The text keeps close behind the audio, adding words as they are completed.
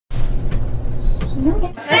Stay down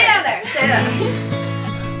there. Stay down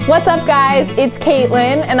there. What's up, guys? It's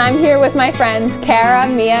Kaitlyn, and I'm here with my friends Kara,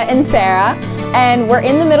 Mia, and Sarah. And we're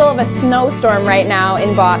in the middle of a snowstorm right now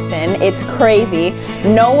in Boston. It's crazy.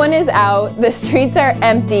 No one is out. The streets are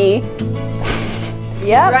empty.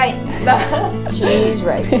 Yep. Right. She's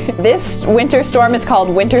right. This winter storm is called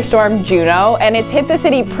Winter Storm Juno, and it's hit the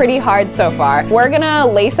city pretty hard so far. We're gonna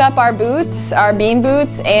lace up our boots, our bean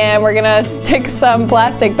boots, and we're gonna stick some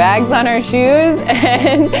plastic bags on our shoes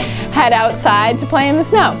and head outside to play in the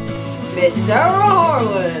snow. Miss Sarah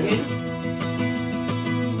Harlan.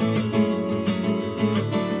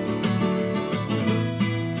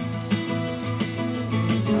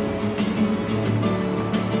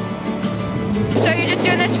 So you're just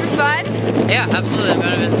doing this for fun? Yeah, absolutely. I'm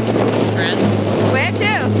going to visit some friends. Where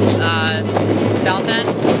to? South End.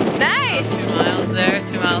 Nice! 2 miles there,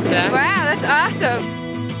 2 miles back. Wow, that's awesome.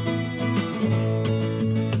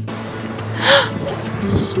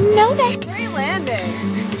 Snow day. Great landing.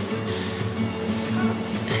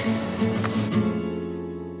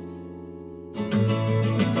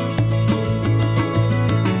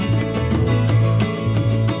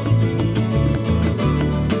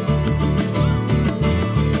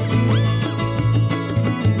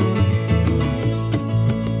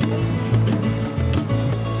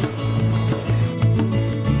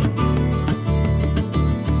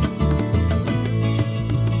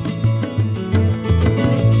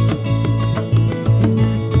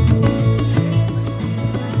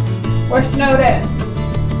 We're snowed in.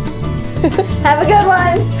 Have a good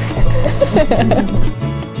one.